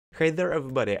Hi there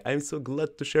everybody, I'm so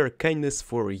glad to share kindness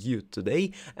for you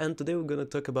today, and today we're gonna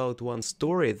talk about one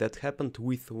story that happened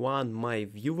with my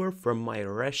viewer from my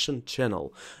Russian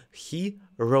channel. He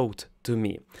wrote to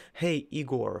me, "Hey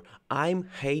Igor, I'm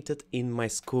hated in my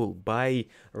school by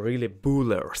really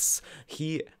bullers.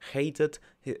 He hated,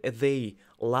 they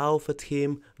laugh at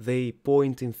him, they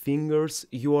point in fingers,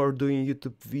 you are doing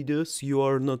YouTube videos, you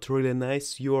are not really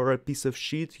nice, you are a piece of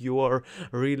shit, you are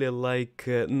really like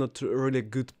not really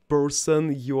good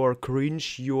person, you are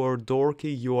cringe, you are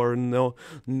dorky, you are no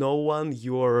one,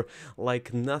 you are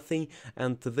like nothing,"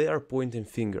 and they are pointing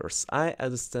fingers. I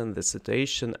understand the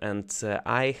situation, and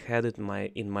I had it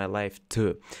in my life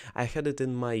too. I had it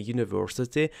in my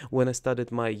university when I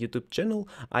started my YouTube channel.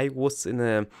 I was in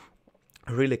a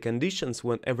really conditions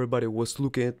when everybody was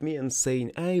looking at me and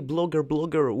saying, "Hey blogger,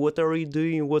 what are you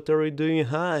doing,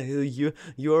 huh,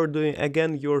 you are doing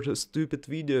again your stupid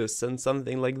videos," and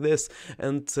something like this.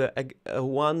 And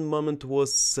one moment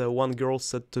was one girl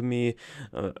said to me,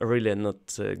 really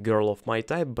not a girl of my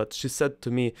type, but she said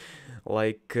to me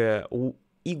like,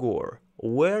 "Igor,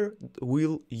 where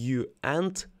will you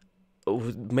end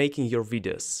making your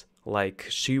videos?" Like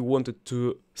she wanted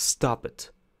to stop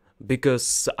it,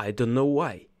 because I don't know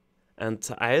why. And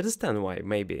I understand why,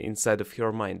 maybe inside of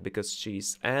her mind, because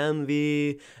she's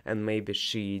envy and maybe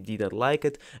she didn't like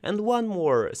it. And one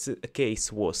more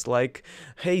case was like,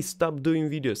 "Hey, stop doing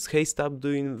videos, hey, stop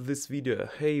doing this video,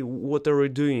 hey, what are you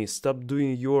doing, stop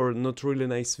doing your not really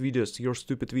nice videos, your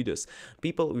stupid videos."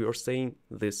 People were saying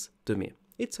this to me.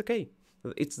 It's okay,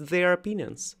 it's their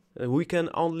opinions, we can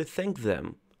only thank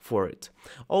them for it.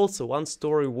 Also, one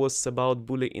story was about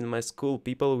bullying in my school.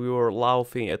 People were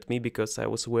laughing at me because I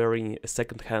was wearing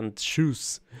second-hand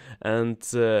shoes, and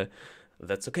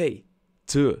that's okay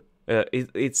too.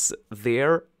 It's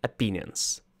their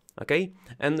opinions, okay?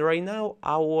 And right now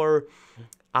our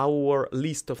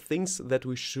list of things that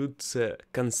we should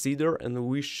consider, and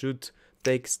we should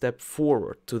take step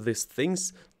forward to these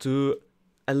things to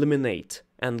eliminate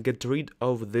and get rid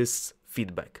of this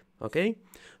feedback, okay?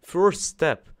 First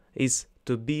step is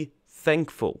to be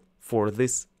thankful for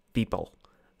these people,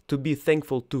 to be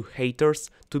thankful to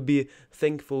haters, to be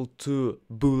thankful to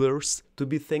bullers, to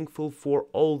be thankful for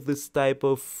all this type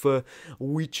of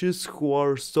witches who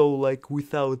are so like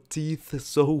without teeth,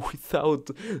 so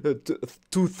without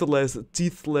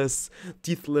teethless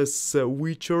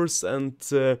witchers and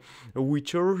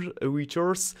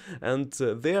witchers, and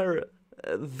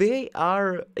they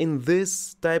are in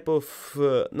this type of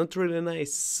not really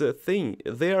nice thing.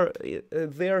 They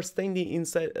are standing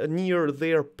inside near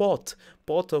their pot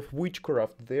of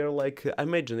witchcraft. They are like,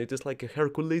 imagine it is like a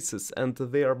Hercules, and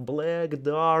they are black,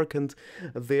 dark, and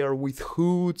they are with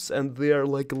hoods, and they are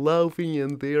like laughing,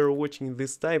 and they are watching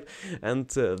this type, and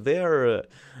they are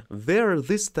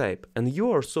this type, and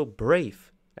you are so brave.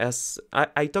 As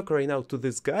I talk right now to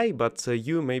this guy, but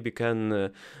you maybe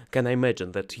can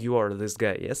imagine that you are this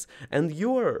guy, yes? And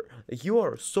you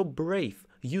are so brave.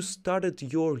 You started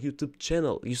your YouTube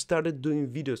channel, you started doing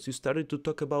videos, you started to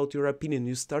talk about your opinion,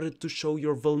 you started to show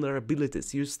your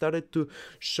vulnerabilities, you started to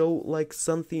show like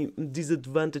something,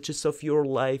 disadvantages of your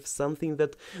life, something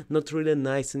that not really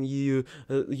nice, and you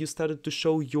started to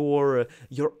show your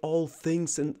all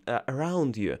things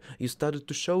around you. You started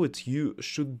to show it. You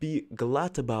should be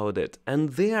glad about it. And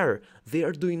they are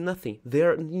doing nothing. They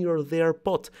are near their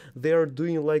pot. They are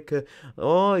doing like,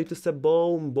 oh, it is a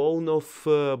bone of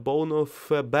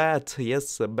a bat.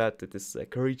 Yes, a bat. It is a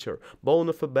creature. Bone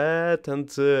of a bat,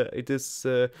 and it is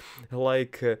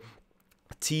like.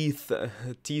 Teeth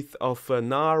of a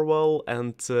narwhal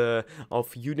and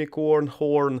of unicorn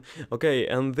horn. Okay,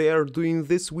 and they are doing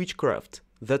this witchcraft.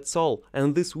 That's all.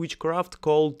 And this witchcraft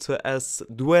called as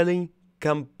dwelling,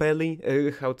 compelling,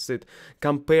 how to say it,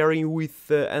 comparing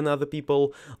with another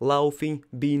people, laughing,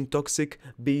 being toxic,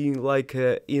 being like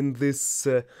in this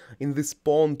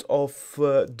pond of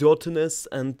dirtiness,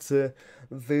 and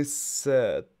this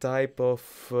type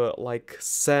of like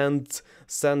sand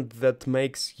that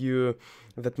makes you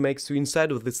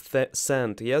inside of this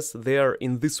sand. Yes, they are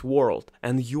in this world,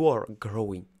 and you are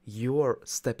growing, you are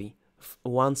stepping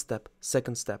one step,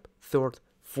 second step, third,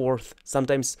 fourth,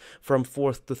 sometimes from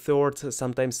fourth to third,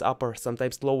 sometimes upper,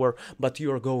 sometimes lower, but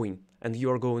you are going, and you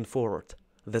are going forward.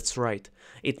 That's right.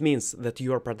 It means that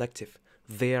you are productive.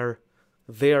 They are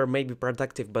maybe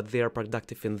productive, but they are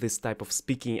productive in this type of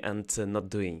speaking and not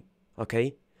doing.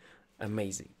 Okay?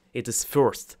 Amazing. It is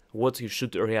first what you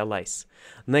should realize.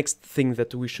 Next thing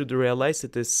that we should realize,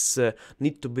 it is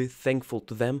need to be thankful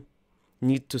to them.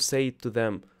 Need to say to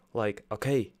them like,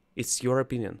 okay, it's your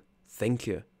opinion. Thank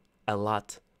you a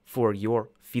lot for your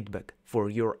feedback, for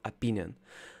your opinion.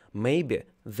 maybe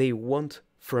they want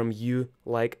from you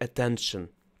like attention.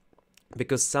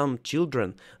 Because some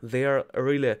children, they are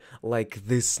really like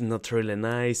this, not really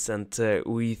nice, and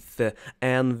with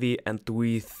envy and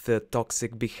with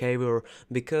toxic behavior,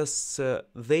 because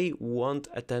they want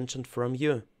attention from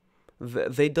you.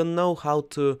 They don't know how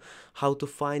to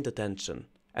find attention,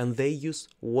 and they use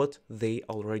what they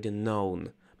already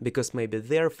known. Because maybe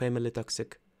their family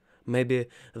toxic, maybe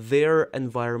their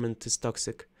environment is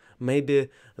toxic, maybe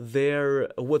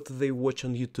what they watch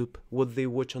on YouTube, what they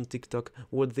watch on TikTok,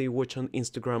 what they watch on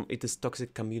Instagram, it is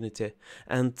toxic community,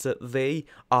 and they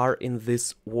are in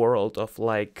this world of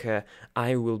like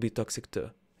I will be toxic too.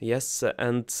 Yes,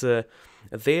 and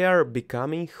they are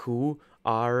becoming who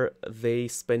are they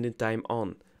spending time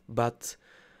on. But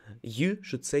you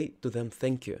should say to them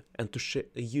thank you, and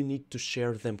you need to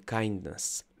share them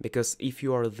kindness, because if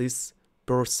you are this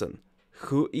person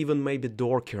who even may be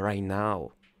dorky right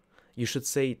now, you should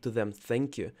say to them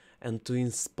thank you, and to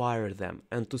inspire them,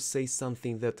 and to say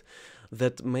something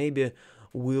that maybe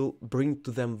will bring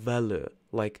to them value,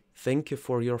 like thank you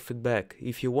for your feedback.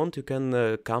 If you want, you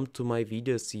can come to my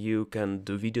videos, you can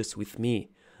do videos with me,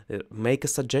 make a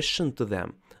suggestion to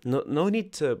them. No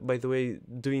need, by the way,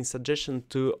 doing suggestion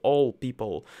to all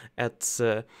people at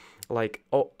to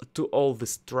all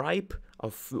this tribe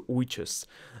of witches.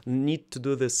 Need to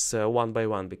do this one by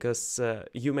one, because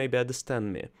you maybe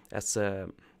understand me as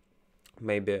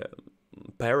maybe a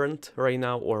parent right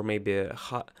now, or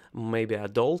maybe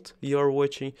adult you're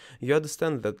watching. You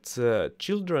understand that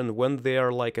children, when they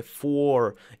are like a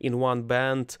 4 in one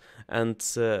band, and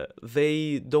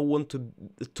they don't want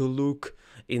to look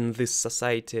in this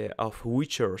society of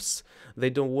witchers, they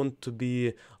don't want to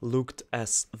be looked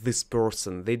as this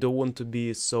person, they don't want to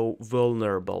be so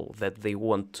vulnerable that they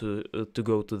want to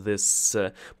go to this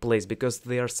place, because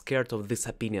they are scared of these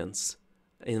opinions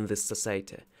in this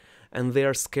society, and they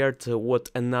are scared what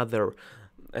another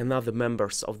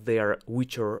members of their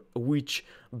witch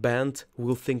band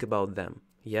will think about them.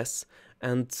 Yes,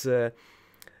 and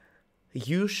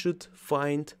you should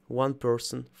find one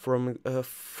person from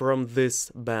this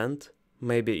band.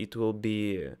 Maybe it will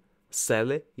be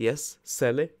Sally. Yes,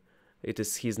 Sally, it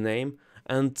is his name,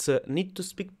 and need to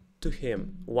speak to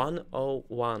him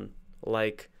 101,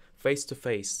 like face to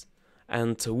face,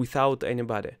 and without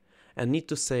anybody, and need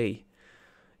to say,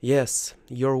 yes,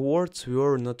 your words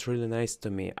were not really nice to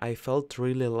me. I felt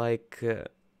really like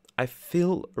I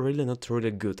feel really not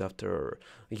really good after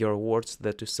your words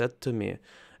that you said to me,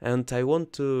 and I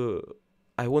want to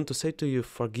say to you,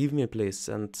 forgive me, please,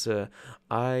 and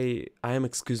I am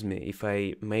excuse me if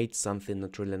I made something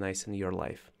not really nice in your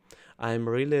life. I'm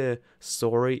really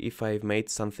sorry if I've made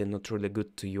something not really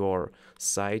good to your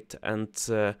side, and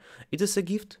it is a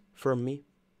gift from me.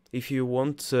 If you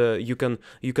want, you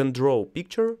can draw a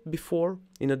picture before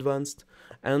in advance,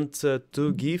 and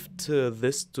to gift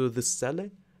this to the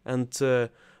Sally, and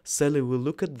Sally will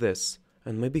look at this,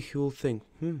 and maybe he will think,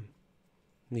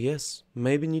 yes,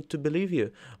 maybe need to believe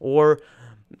you, or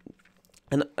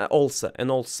and also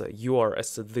you are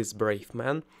as this brave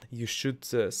man, you should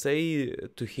say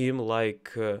to him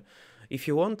like, if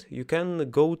you want, you can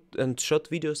go and shot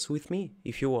videos with me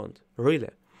if you want, really,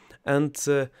 and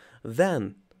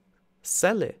then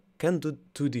Sally can do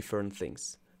 2 different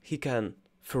things. He can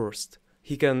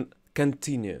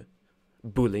continue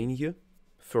bullying you.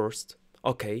 First,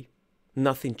 okay,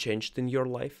 nothing changed in your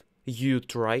life. You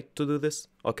tried to do this.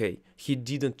 Okay, he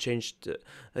didn't change.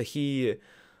 He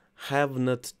have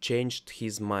not changed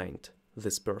his mind.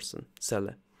 This person,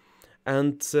 Sally.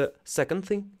 And second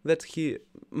thing that he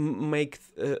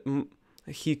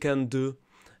can do,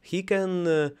 he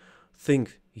can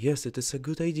think, yes, it is a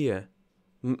good idea.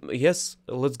 Yes,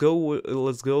 let's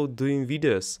go doing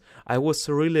videos. I was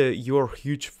really your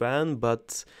huge fan,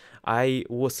 but I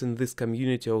was in this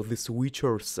community of these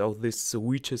witchers, of these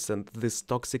witches, and this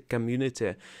toxic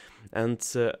community, and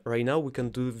right now we can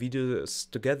do videos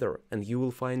together, and you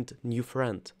will find new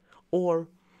friend. Or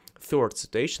third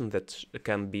situation that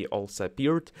can be also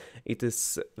appeared, it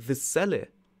is this Sally.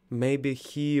 Maybe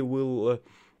he will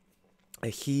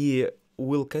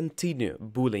continue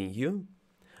bullying you,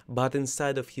 but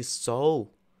inside of his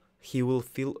soul, he will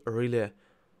feel really,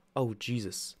 oh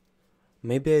Jesus,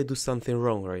 maybe I do something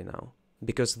wrong right now,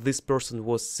 because this person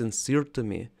was sincere to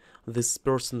me, this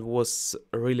person was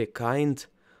really kind,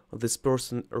 this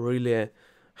person really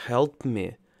helped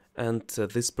me, and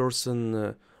this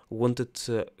person wanted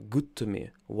good to me.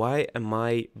 Why am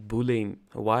I bullying?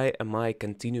 Why am I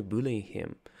continue bullying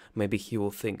him? Maybe he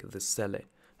will think, this Sally,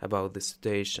 about the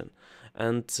situation.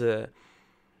 And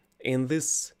in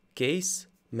this case,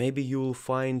 maybe you will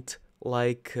find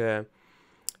like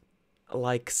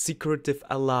like secretive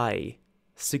ally,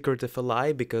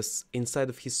 because inside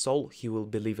of his soul he will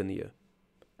believe in you,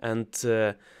 and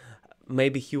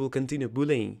maybe he will continue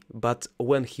bullying, but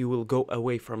when he will go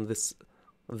away from this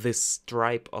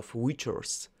tribe of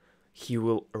witchers, he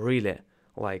will really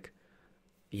like,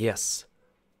 yes,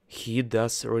 he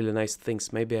does really nice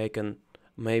things. Maybe I can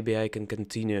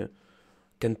continue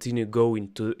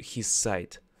going to his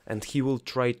side, and he will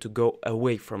try to go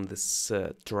away from this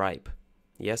tribe.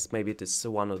 Yes, maybe it is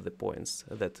one of the points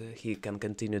that he can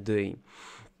continue doing.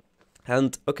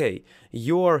 And okay,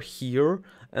 you are here,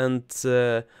 and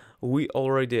we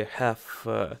already have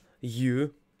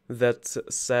you that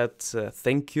said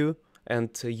thank you, and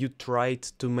you tried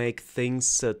to make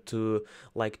things to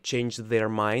like change their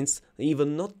minds,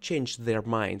 even not change their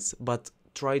minds, but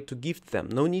try to gift them.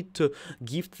 No need to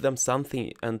gift them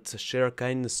something and share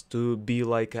kindness to be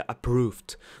like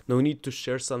approved. No need to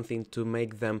share something to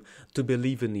make them to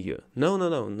believe in you. No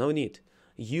need.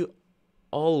 You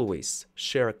always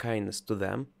share kindness to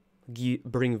them,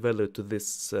 bring value to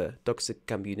this toxic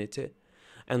community,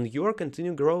 and you are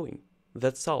continue growing.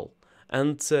 That's all.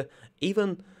 And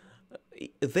even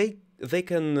they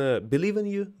can believe in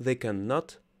you, they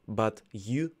cannot, but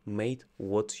you made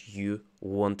what you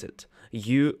wanted.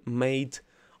 You made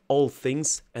all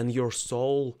things, and your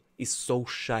soul is so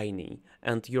shiny,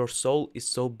 and your soul is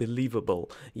so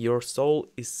believable. Your soul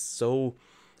is so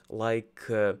like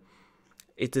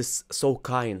it is so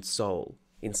kind soul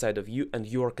inside of you, and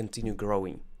you are continue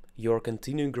growing. You are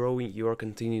continue growing. You are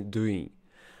continue doing.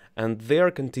 And they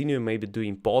are continue maybe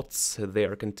doing pots, they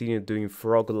are continue doing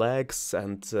frog legs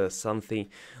and something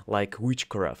like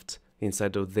witchcraft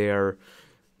inside of their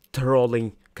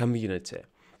trolling community.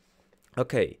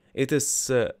 Okay, it is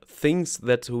things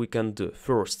that we can do.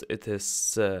 First, it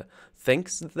is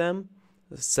thanks them.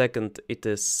 Second, it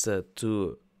is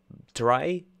to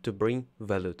try to bring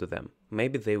value to them.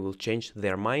 Maybe they will change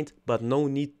their mind, but no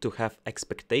need to have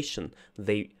expectation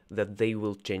that they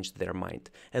will change their mind.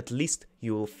 At least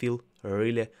you will feel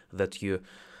really that you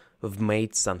have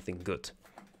made something good.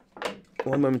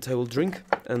 One moment I will drink,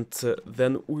 and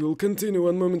then we will continue.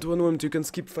 One moment, you can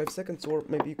skip 5 seconds, or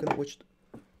maybe you can watch.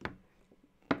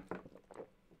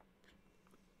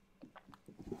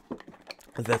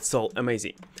 That's all,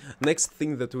 amazing. Next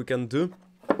thing that we can do,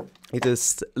 it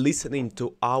is listening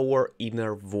to our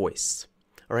inner voice.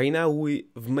 Right now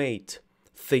we've made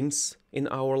things in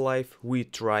our life, we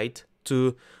tried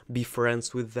to be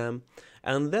friends with them,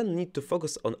 and then need to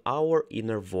focus on our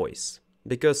inner voice,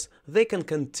 because they can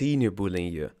continue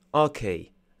bullying you.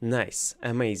 Okay, nice,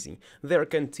 amazing. They're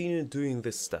continue doing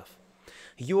this stuff.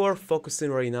 You are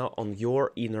focusing right now on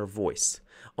your inner voice,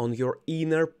 on your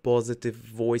inner positive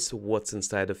voice, what's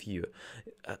inside of you.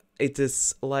 It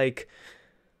is like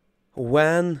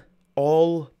when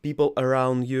all people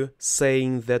around you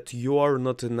saying that you are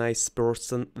not a nice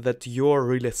person, that you are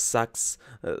really sucks,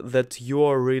 that you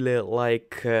are really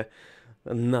like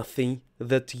nothing,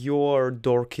 that you are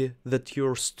dorky, that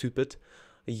you're stupid,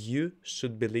 you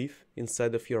should believe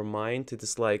inside of your mind it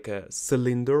is like a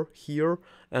cylinder here,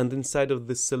 and inside of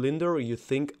this cylinder you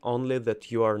think only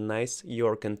that you are nice, you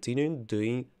are continuing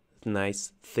doing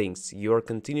nice things, you are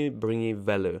continuing bringing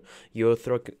value, you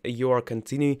are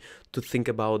continuing to think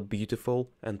about beautiful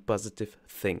and positive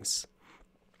things.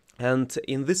 And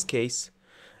in this case,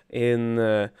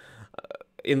 maybe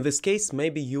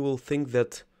you will think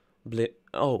that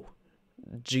oh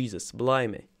Jesus,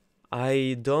 blimey,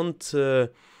 I don't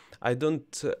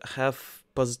have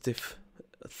positive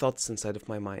thoughts inside of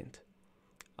my mind.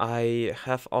 I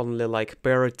have only like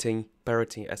parroting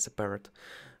as a parrot,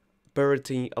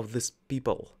 parroting of these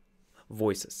people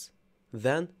voices.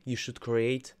 Then you should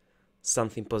create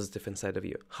something positive inside of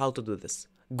you. How to do this?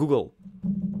 Google,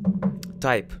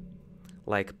 type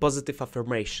like positive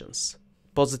affirmations,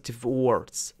 positive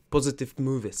words, positive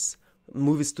movies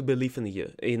to believe in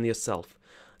you, in yourself,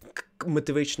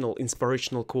 motivational,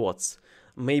 inspirational quotes,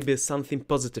 maybe something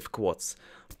positive quotes,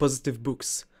 positive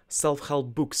books,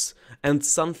 self-help books, and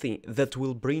something that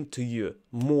will bring to you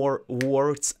more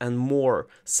words and more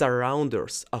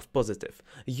surrounders of positive.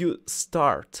 You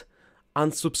start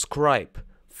unsubscribe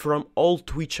from all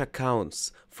Twitch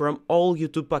accounts, from all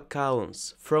YouTube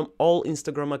accounts, from all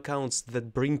Instagram accounts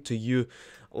that bring to you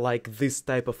like this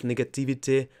type of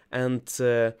negativity and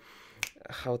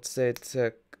how to say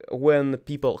it, when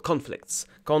people conflicts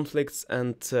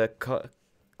and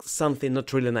something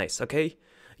not really nice, okay?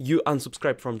 You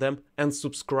unsubscribe from them and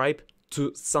subscribe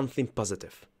to something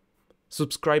positive.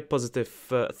 Subscribe positive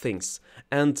things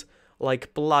and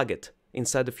like plug it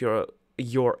inside of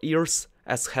your ears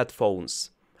as headphones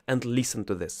and listen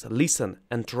to this. Listen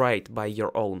and write by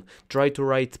your own. Try to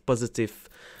write positive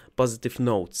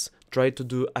notes. Try to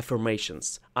do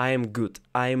affirmations. I am good.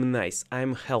 I am nice. I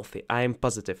am healthy. I am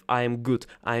positive. I am good.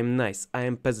 I am nice. I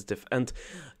am positive. And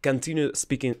continue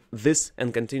speaking this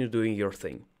and continue doing your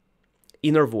thing.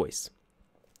 Inner voice.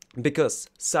 Because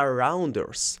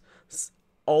surrounders,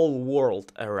 all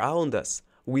world around us,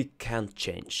 we can't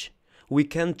change. We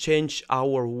can change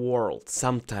our world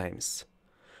sometimes.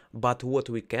 But what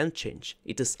we can change,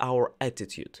 it is our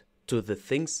attitude to the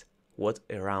things what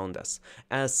around us.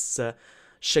 As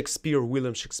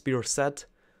William Shakespeare said,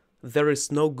 there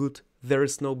is no good, there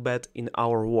is no bad in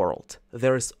our world.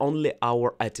 There is only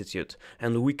our attitude,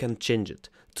 and we can change it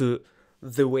to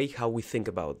the way how we think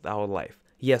about our life.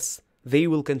 Yes, they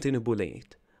will continue bullying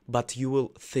it, but you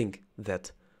will think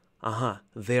that,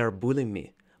 they are bullying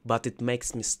me, but it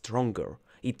makes me stronger.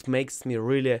 It makes me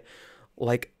really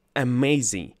like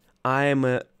amazing. I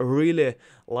am really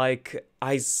like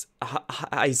ice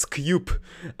cube.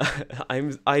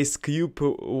 I'm ice cube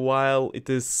while it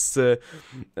is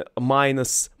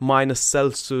minus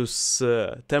Celsius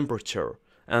temperature,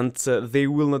 and they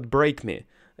will not break me.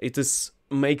 It is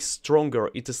makes stronger.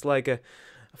 It is like a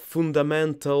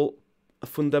fundamental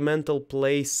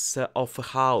place of a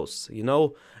house. You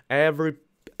know, every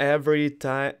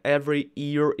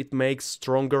year it makes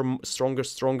stronger,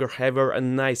 heavier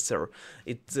and nicer.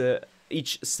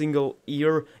 Each single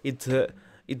year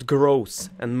it grows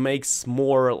and makes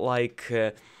more like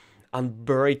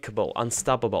unbreakable,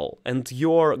 unstoppable. And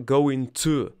you're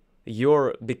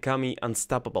becoming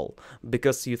unstoppable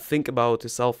because you think about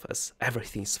yourself as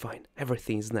everything is fine,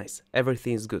 everything is nice,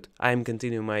 everything is good. I'm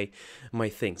continuing my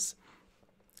things.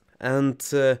 And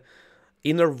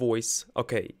inner voice,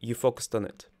 okay, you focused on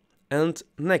it. And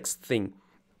next thing,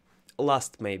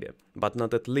 last maybe, but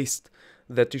not at least,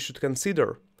 that you should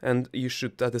consider and you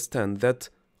should understand that,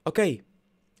 okay,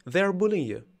 they are bullying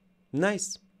you.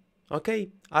 Nice.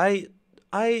 Okay, I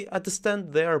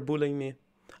understand they are bullying me.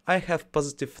 I have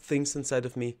positive things inside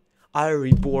of me. I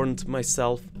reborn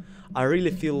myself. I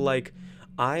really feel like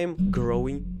I'm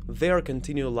growing. They are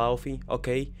continue laughing,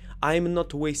 okay? I'm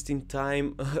not wasting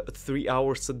time 3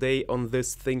 hours a day on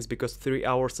these things, because 3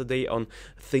 hours a day on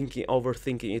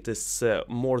overthinking, it is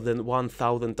more than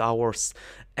 1,000 hours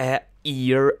a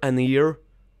year.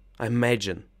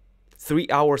 Imagine 3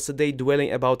 hours a day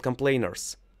dwelling about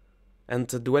complainers and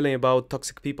dwelling about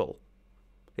toxic people.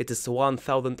 It is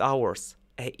 1,000 hours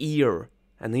a year.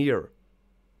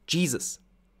 Jesus,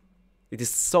 it is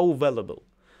so valuable.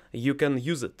 You can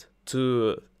use it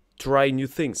to try new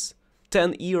things.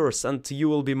 10 years and you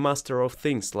will be master of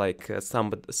things, like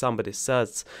somebody said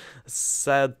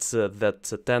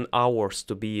that 10,000 hours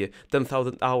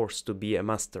to be a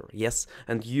master. Yes,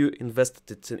 and you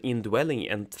invested it in dwelling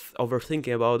and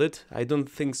overthinking about it. I don't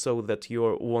think so that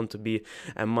you want to be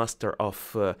a master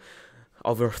of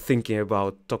overthinking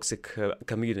about toxic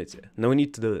community. No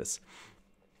need to do this.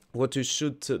 What you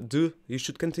should do, you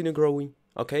should continue growing,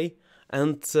 okay?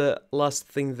 And last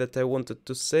thing that I wanted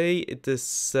to say, it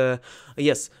is,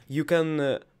 yes, you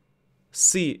can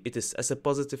see it is as a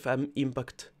positive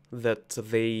impact that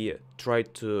they try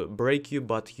to break you,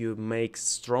 but you make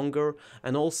stronger,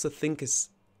 and also think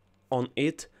on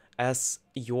it as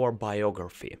your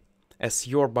biography. As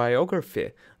your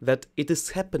biography, that it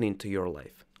is happening to your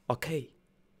life. Okay,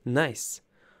 nice,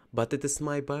 but it is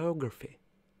my biography.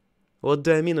 What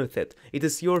do I mean with it? It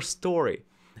is your story.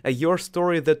 Your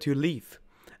story that you live.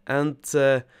 And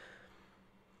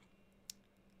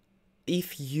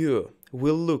if you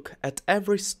will look at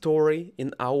every story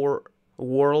in our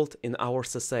world, in our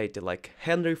society, like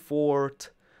Henry Ford,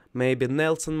 maybe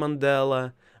Nelson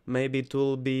Mandela, maybe it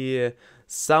will be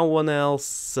someone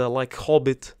else like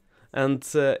Hobbit, and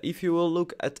if you will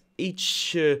look at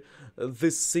each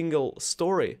this single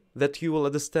story, that you will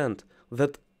understand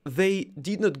that they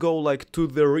did not go like to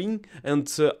the ring and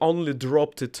only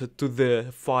dropped it to the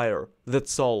fire.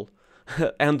 That's all.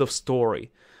 End of story.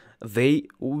 They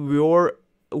were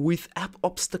with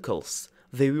obstacles.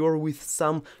 They were with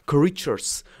some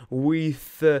creatures,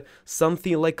 with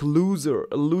something like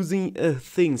losing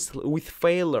things, with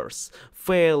failures,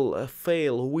 fail,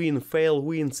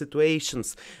 win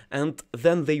situations. And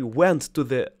then they went to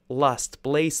the last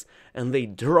place and they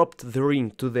dropped the ring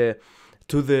to the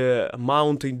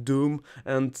Mountain Doom,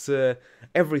 and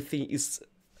everything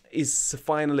is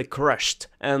finally crushed,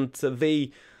 and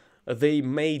they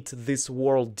made this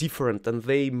world different, and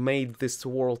they made this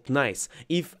world nice.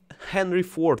 If Henry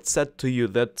Ford said to you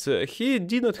that he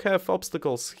did not have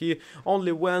obstacles, he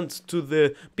only went to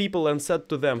the people and said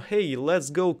to them, hey, let's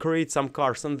go create some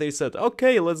cars, and they said,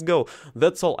 okay, let's go.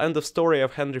 That's all, end of story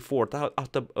of Henry Ford,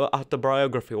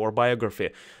 autobiography or biography.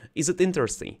 Is it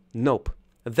interesting? Nope.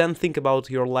 Then think about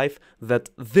your life, that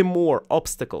the more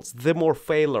obstacles, the more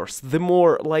failures, the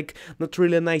more like not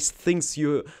really nice things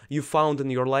you found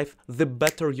in your life, the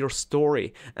better your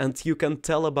story, and you can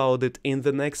tell about it in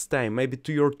the next time, maybe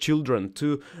to your children,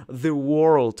 to the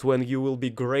world, when you will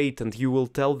be great, and you will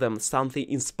tell them something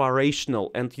inspirational,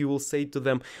 and you will say to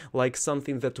them like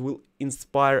something that will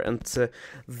inspire, and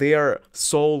their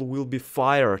soul will be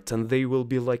fired, and they will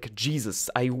be like, Jesus,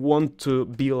 I want to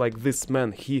be like this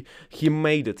man. He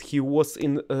made it. He was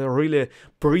in really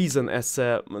prison as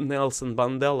Nelson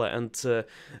Mandela,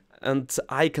 and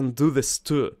I can do this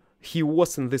too. He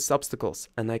was in these obstacles,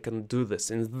 and I can do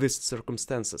this in these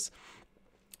circumstances.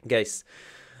 Guys,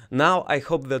 now I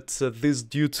hope that this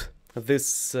dude,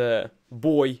 this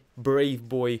boy, brave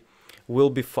boy, will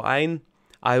be fine.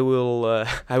 I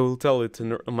will tell it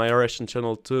in my Russian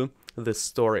channel too, this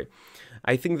story.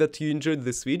 I think that you enjoyed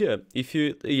this video. If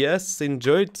you, yes,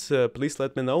 enjoyed, please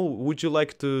let me know. Would you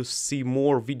like to see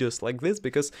more videos like this?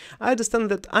 Because I understand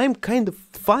that I'm kind of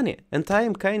funny, and I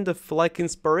am kind of like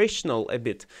inspirational a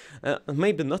bit.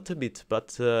 Maybe not a bit,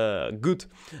 but good.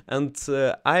 And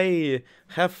I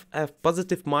have a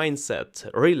positive mindset,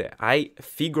 really. I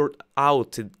figured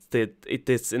out that it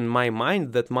is in my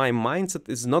mind that my mindset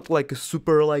is not like a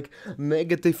super like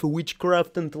negative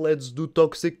witchcraft and let's do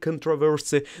toxic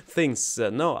controversy things.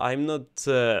 No, I'm not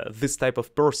this type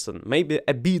of person. Maybe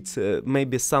a bit,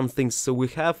 maybe some things we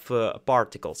have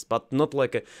particles, but not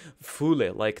like a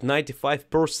fully, like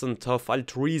 95% of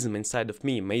altruism inside of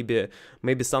me. Maybe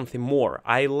something more.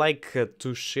 I like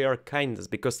to share kindness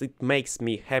because it makes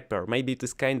me happier. Maybe it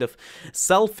is kind of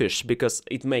selfish because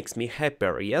it makes me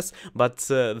happier, yes, but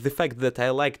the fact that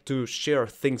I like to share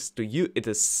things to you, it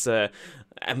is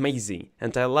amazing,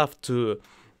 and I love to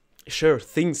share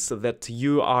things that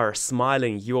you are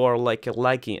smiling, you are like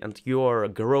liking, and you are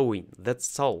growing.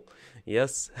 That's all.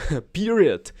 Yes,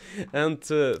 period. And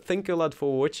thank you a lot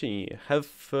for watching. Have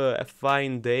a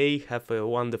fine day, have a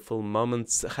wonderful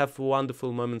moments,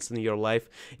 in your life.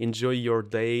 Enjoy your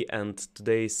day, and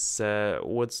today's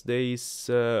what's day is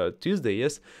Tuesday,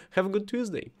 yes? Have a good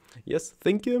Tuesday. Yes,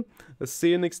 thank you. See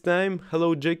you next time.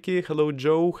 Hello Jackie, hello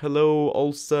Joe, hello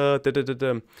also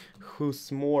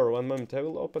who's more? One moment, I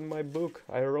will open my book.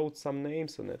 I wrote some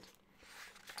names on it.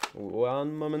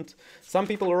 One moment. Some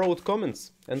people wrote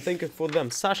comments, and thank you for them.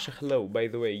 Sasha, hello, by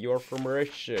the way, you're from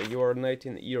Russia, you are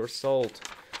 19 years old.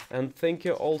 And thank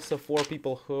you also for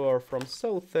people who are from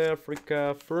South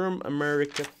Africa, from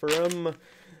America, from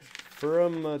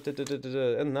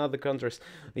and other countries.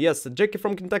 Yes, Jackie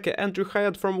from Kentucky, Andrew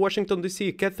Hyatt from Washington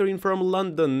DC, Catherine from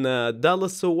London,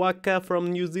 Dallas Waka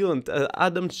from New Zealand,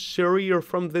 Adam Shearer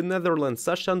from the Netherlands,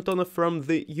 Sasha Antonov from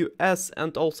the US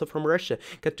and also from Russia,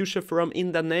 Katusha from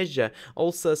Indonesia,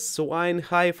 also Swine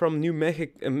High from New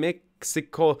Mexico,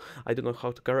 I don't know how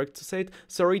to correct to say it,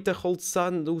 Sarita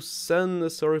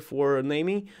Holtsan, sorry for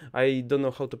naming, I don't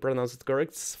know how to pronounce it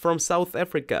correct, from South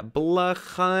Africa,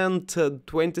 Blahant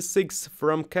 26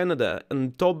 from Canada,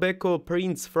 and Tobacco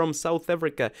Prince from South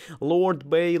Africa, Lord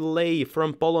Bailey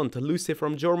from Poland, Lucy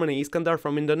from Germany, Iskandar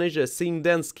from Indonesia,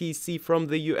 Singdansky C from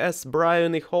the US,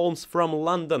 Brian Holmes from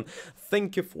London.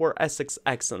 Thank you for Essex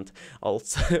accent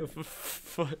also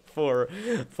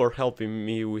for helping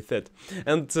me with it.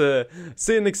 And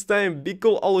see you next time. Be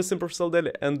cool, always impartial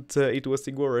daily. And it was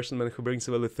Igor, Russian man who brings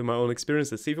value through my own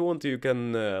experiences. If you want to, you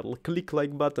can click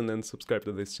like button and subscribe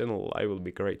to this channel. I will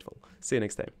be grateful. See you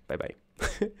next time. Bye bye.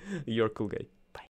 You're a cool guy.